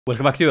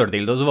Welcome back to your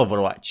Dildos of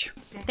Overwatch.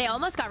 They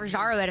almost got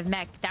Rajaro out of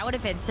mech. That would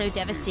have been so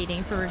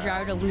devastating for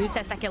Rajaro to lose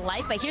that second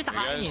life, but here's the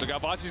high news. Look how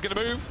fast he's going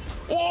to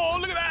move. Oh,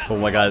 look at that. Oh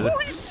my god. Oh,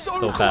 he's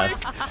so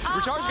fast.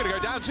 Rajaro's going to go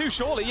down too,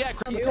 surely. Yeah.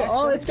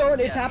 Oh, it's going.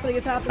 It's happening.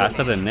 It's happening.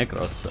 Faster than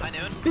Necros.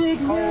 Big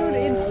moon.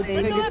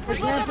 Insane. Oh my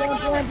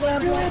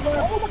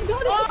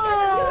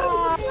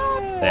god.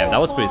 Damn, that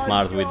was pretty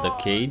smart with the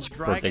cage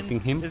protecting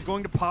him. Is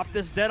going to pop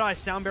this Deadeye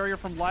sound barrier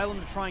from Lylan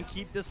to try and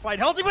keep this fight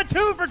healthy, but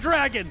 2 for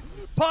Dragon.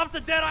 Pops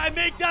the Deadeye,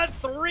 make that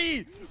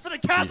 3 for the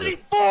Cassidy.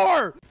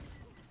 4.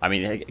 I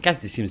mean,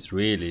 Cassidy seems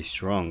really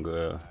strong.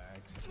 No!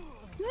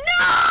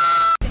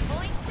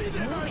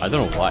 I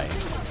don't know why.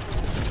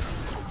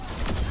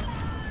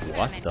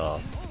 What the?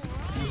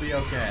 You'll be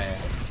okay.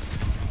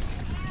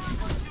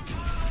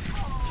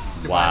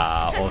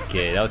 Wow.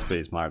 Okay, that was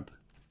pretty smart.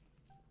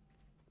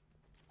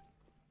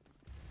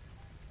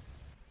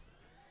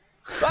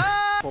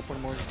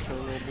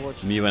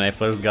 Me when I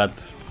first got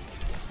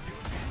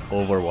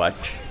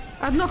Overwatch.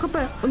 Одно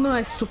хп.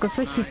 Ну, сука,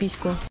 соси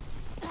письку.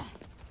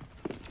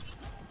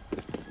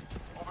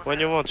 When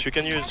you want, you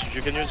can use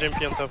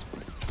MP on top.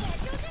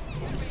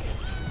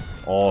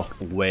 Oh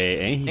wait,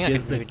 and he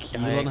gets the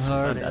kill on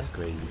her? That's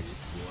crazy.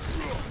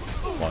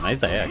 Wow, nice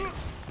diag.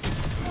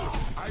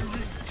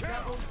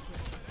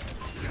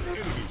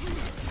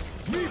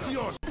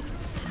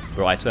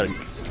 Bro, I swear,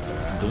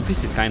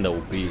 Doomfist is kinda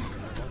OP.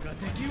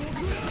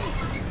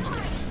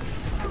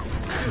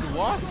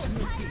 What?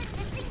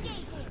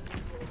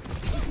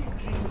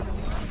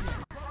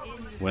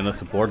 When a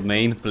support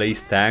main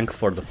plays tank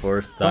for the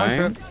first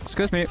time.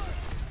 Excuse me.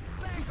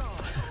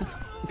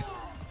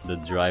 The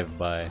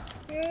drive-by.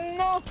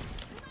 No.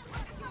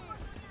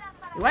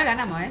 Igual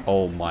ganamos, eh.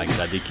 Oh my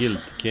god, they killed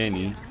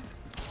Kenny.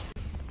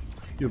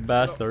 You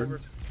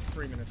bastards.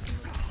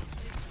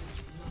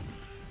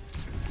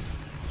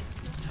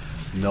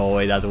 No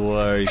way that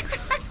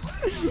works.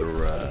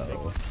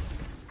 Bro.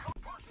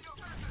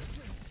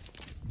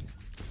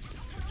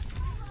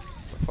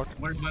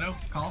 Where's Mono?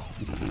 Call.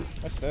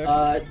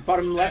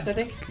 Bottom left, I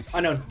think.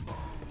 Unknown.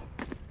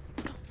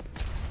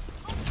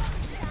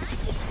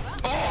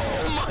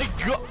 Oh my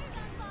god!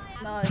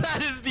 Nice.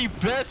 That is the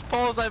best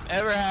pulse I've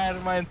ever had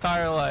in my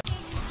entire life.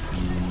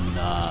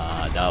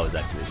 Nah, that was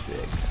actually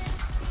sick.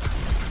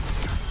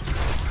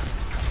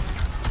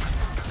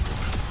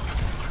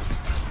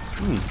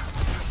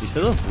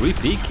 Instead of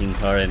re-peeking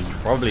her and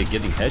probably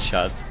getting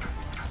headshot,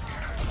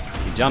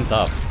 he jumped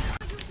up.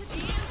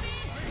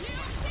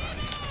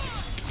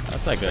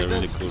 That's like a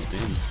really cool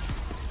thing.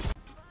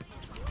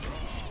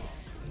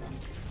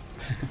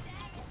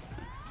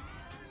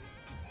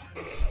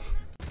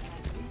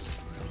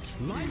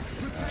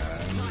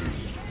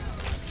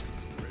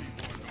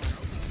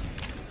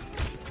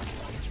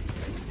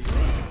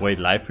 Wait,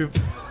 Life Weaver?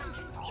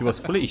 He was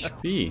fully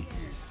HP.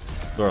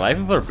 Bro, Life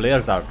Weaver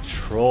players are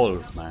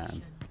trolls,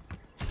 man.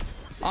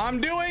 I'm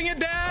doing it,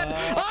 Dad!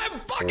 I'm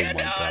fucking doing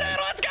God. it!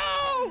 Let's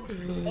go!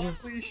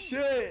 Holy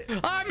shit.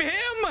 I'm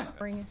him!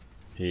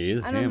 He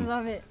is I don't him.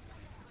 love it.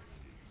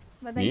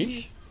 But thank you.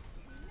 Niche?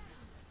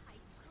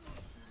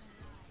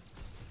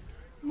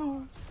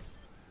 No.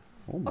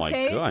 Oh my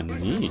Okay. god,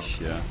 niche.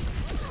 Yeah.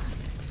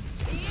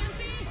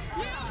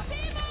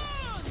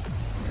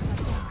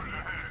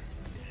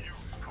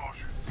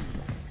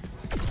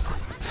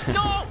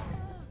 No!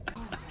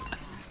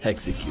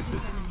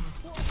 Executed.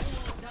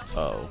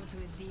 Oh.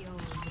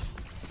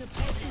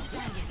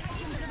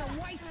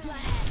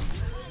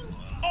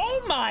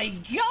 Oh my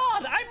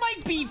god, I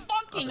might be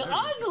fucking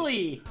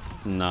ugly!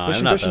 No,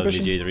 I'm not ugly,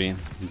 J3.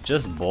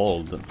 Just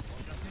bold.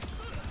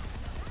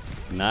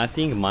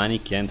 Nothing money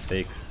can't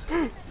fix.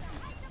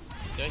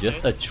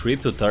 Just a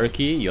trip to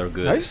Turkey, you're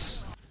good.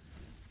 Nice.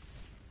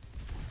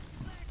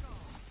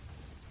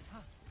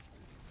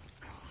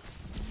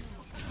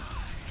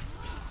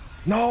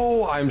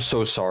 No, I'm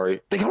so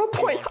sorry. They got a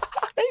point.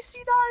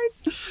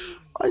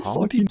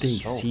 How did they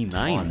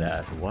C9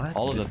 that? What?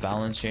 All of the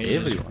balance changes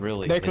Everyone.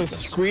 really. Necros,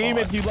 scream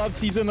if you love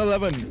Season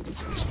 11.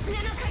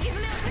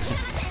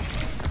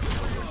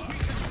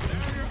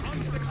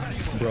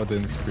 Bro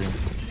didn't scream.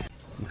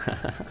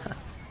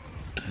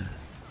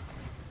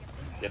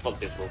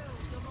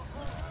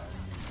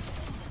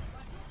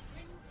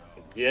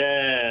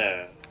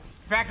 Yeah.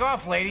 Back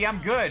off, lady. I'm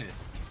good.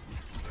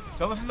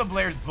 Don't listen to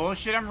Blair's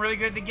bullshit. I'm really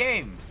good at the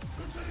game.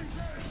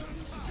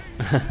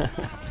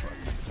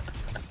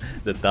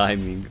 The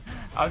timing.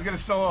 I was gonna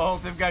solo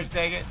ult him, guys.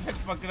 Dang it. I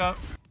fucked it up.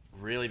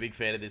 Really big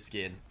fan of this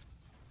skin.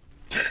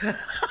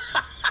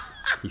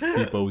 He's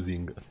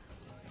T-posing.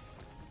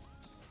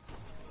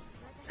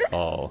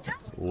 Oh,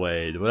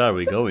 wait, where are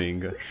we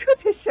going? Mate?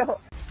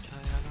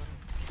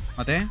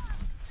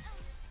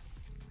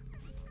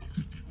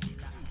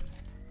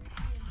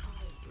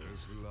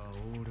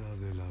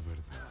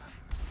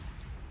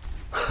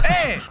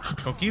 Hey!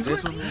 Cookies?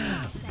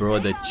 Bro,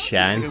 the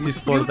chances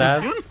for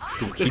that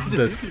to hit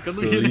the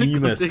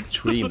slimmest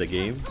tree in the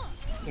game.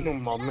 No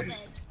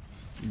mames.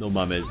 No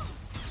mames.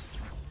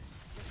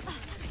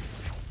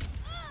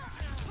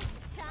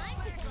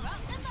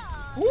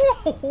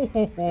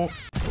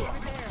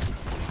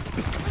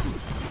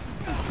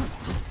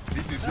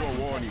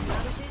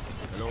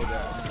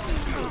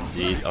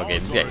 Jeez, okay,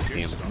 this guy is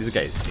him. This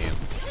guy is him.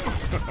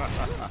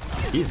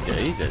 He's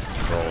just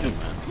trolling,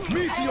 man.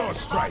 Meteor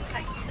strike.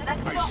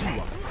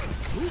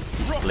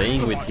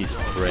 Playing with his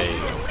prey.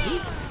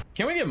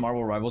 Can we get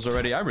Marvel Rivals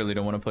already? I really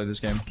don't want to play this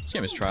game. This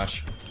game is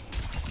trash.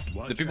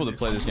 The people that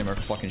play this game are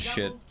fucking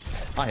shit.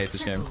 I hate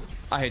this game.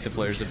 I hate the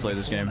players that play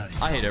this game.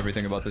 I hate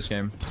everything about this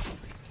game.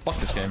 Fuck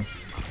this game.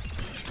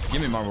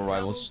 Give me Marvel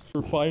Rivals.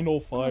 Your final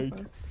fight.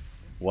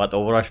 What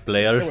Overwatch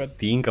players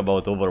think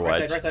about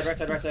Overwatch?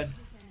 Right side.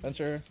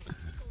 Venture.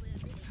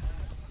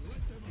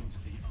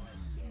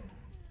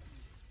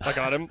 I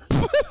got him.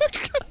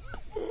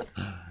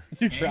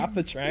 Did you trap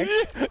the trank?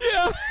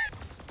 Yeah.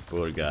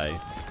 Poor guy.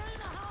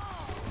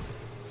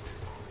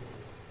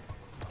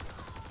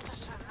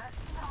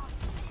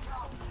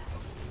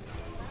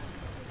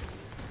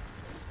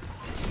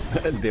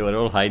 They were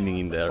all hiding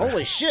in there.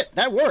 Holy shit,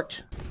 that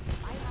worked!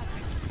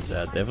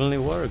 That definitely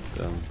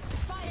worked.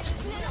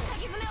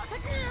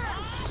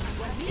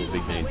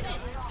 Big name.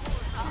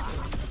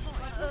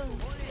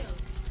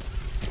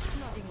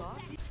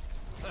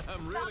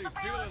 I'm really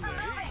feeling the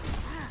heat.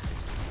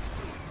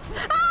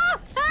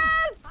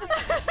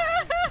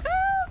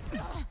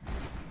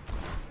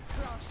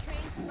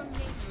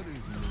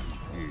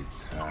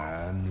 It's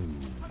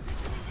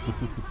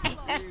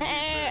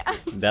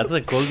That's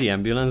a call the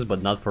ambulance,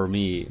 but not for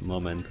me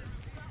moment.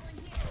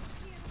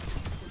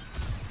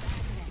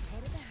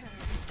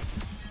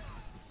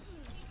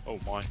 Oh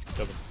my,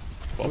 Kevin.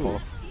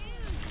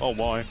 Oh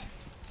my.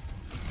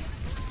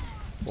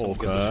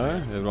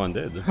 Okay, everyone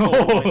did.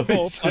 Oh,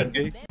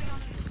 okay.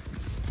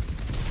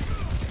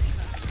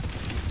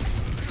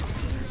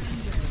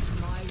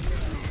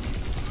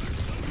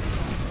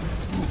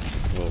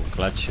 Oh,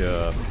 clutch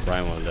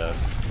primal there.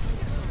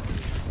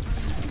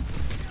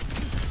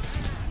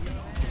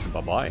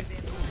 Bye bye.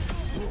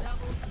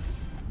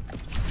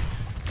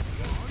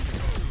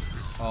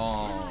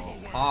 Oh,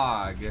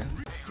 hog.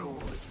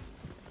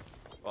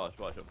 Watch,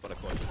 put a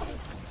coin.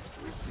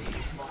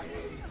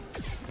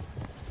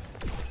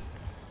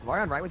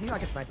 Ryan right with you? I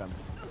can snipe him.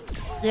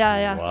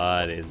 Yeah.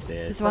 What is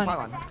this? This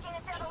one.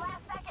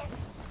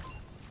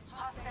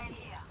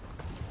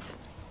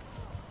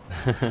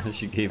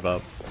 She gave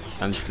up.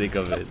 I'm sick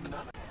of it.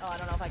 Oh, I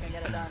don't know if I can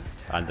get it done.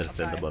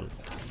 Understandable.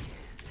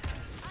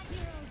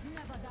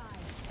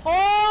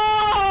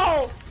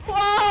 Oh!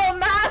 Whoa!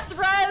 Mass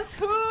res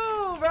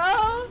who,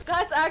 bro?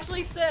 That's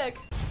actually sick.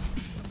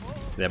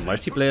 The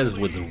Mercy players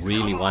would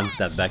really want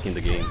that back in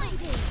the game.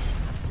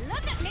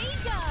 Look at me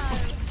go!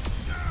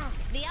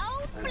 The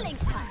old blink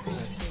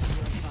punch.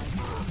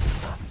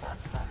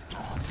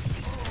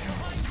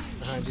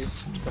 Behind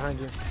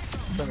you.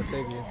 I'm trying to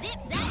save you.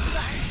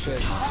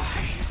 Shit.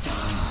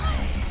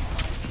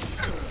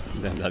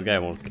 Damn, that guy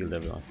won't kill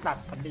everyone.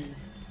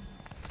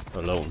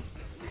 Alone.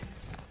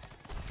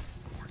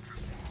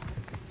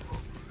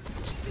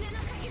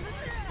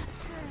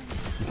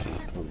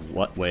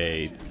 What?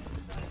 Wait.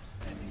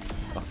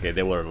 Okay,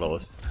 they were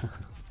lost.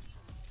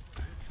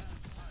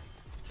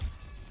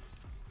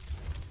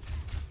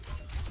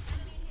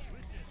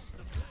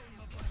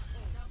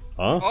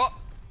 Huh?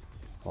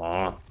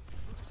 Oh.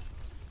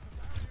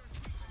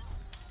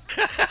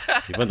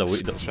 Even the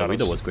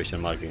widow was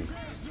question marking.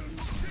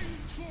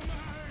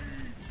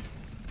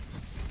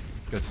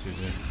 Good,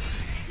 Susie.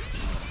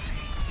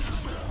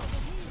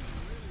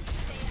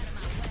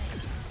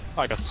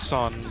 I got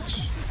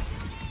sunned.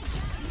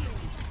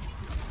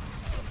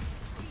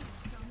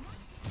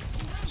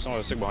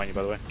 Someone sick behind you,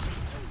 by the way.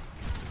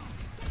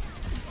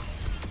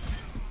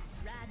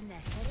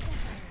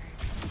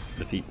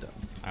 Defeat them.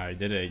 I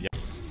did it. Yeah.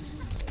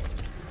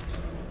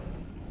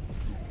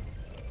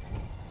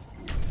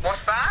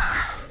 What's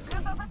that?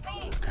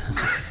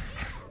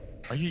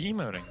 Are you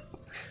emoting?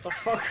 The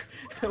fuck?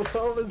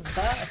 What was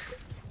that?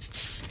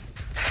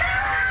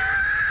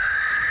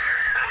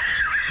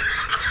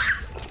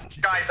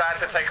 Guys, I had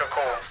to take a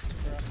call.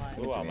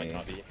 Ooh, I might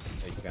not be.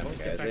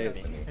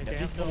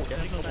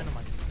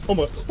 Oh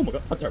my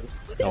god.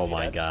 Oh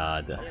my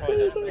god.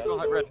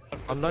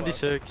 I'm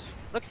 96.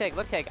 Look sick.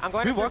 I'm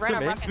going We walked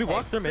them in. We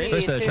walked them in.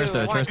 Walked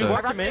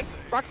them in.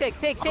 Rock sick.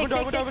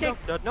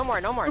 No more.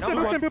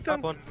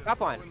 Drop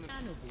one.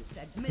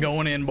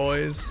 Going in,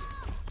 boys.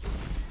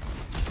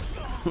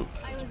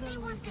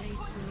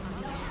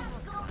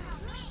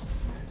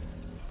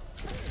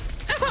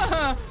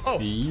 Oh,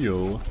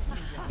 Yo.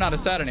 not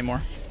as sad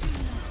anymore.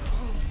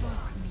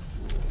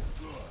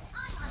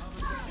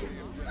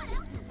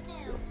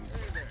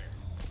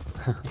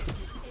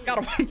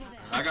 Got him.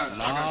 I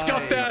got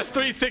Scuffed ass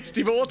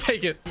 360, but we'll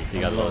take it. He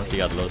got lost. Oh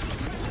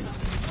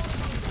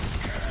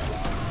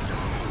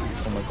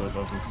my god, that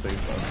was insane.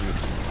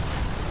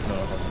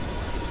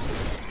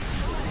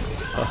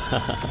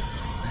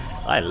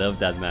 I love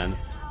that, man.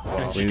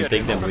 When you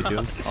take them with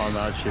you. Oh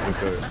no, she would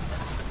do it.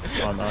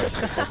 Oh no,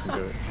 she fucking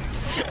do it.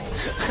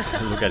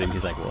 Look at him,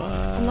 he's like, what?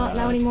 I'm not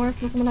now anymore,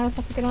 so someone else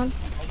has to get on.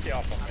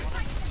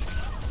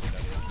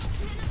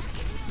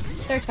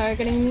 They're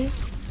targeting me.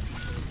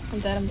 I'm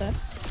dead.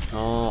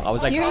 Oh, I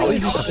was like, how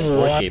is this a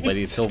 4K, but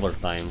it's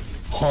overtime.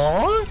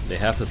 Huh? They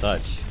have to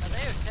touch.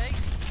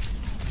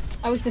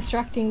 I was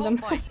distracting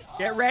them.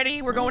 Get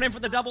ready, we're going in for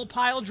the double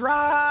pile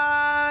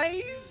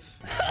drive.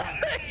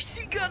 Is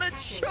he gonna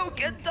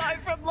choke and die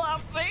from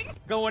laughing?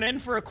 Going in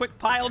for a quick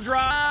pile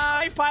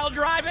drive. Pile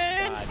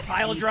driving.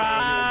 Pile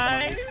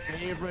drive.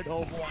 Favorite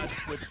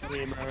Overwatch Twitch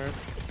streamer.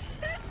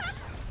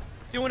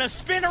 Doing a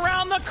spin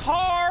around the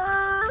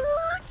cart.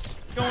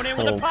 Going in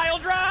with a pile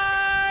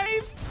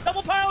drive.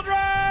 Double pile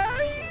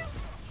drive.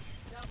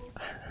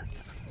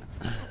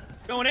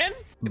 Going in.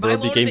 Bro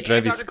became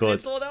Travis Scott.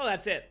 Though,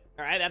 that's it.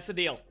 All right, that's the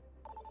deal.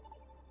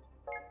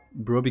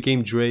 Bro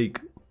became Drake.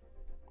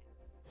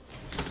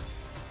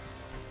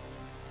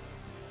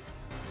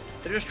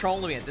 They're just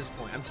trolling me at this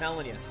point, I'm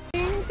telling you.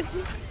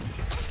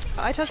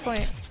 I touch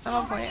point. I'm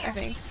on point, I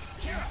think.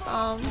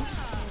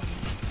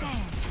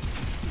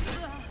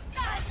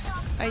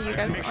 Are you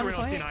guys on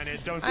point?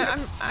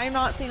 I'm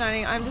not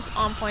C9ing, I'm just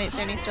on point,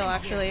 standing still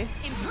actually.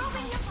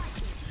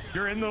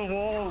 You're in the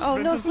wall. Oh,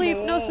 no sleep,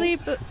 no sleep.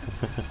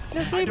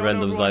 No sleep.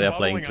 Random Zarya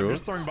playing through. I'm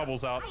just throwing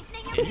bubbles out.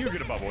 And you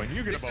get a bubble, and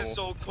you get a bubble. This is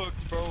so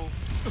cooked, bro.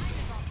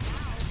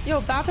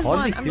 Yo, BAP is How are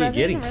one. they I'm still rezzing,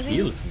 getting I'm rezzing.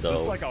 kills This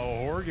though? is like a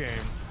horror game.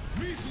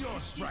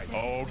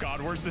 Oh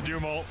god, where's the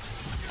Doom ult?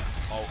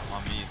 Oh,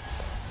 on me.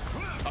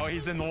 Oh,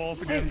 he's in the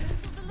walls again.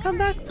 Come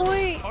back,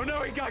 point. Oh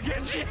no, he got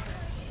Genji.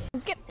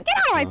 Get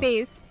out of my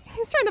face.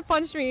 He's trying to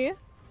punch me.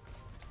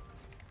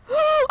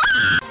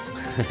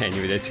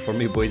 Anyway, that's it for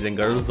me, boys and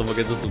girls. Don't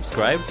forget to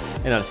subscribe,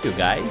 and I'll see you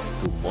guys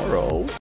tomorrow.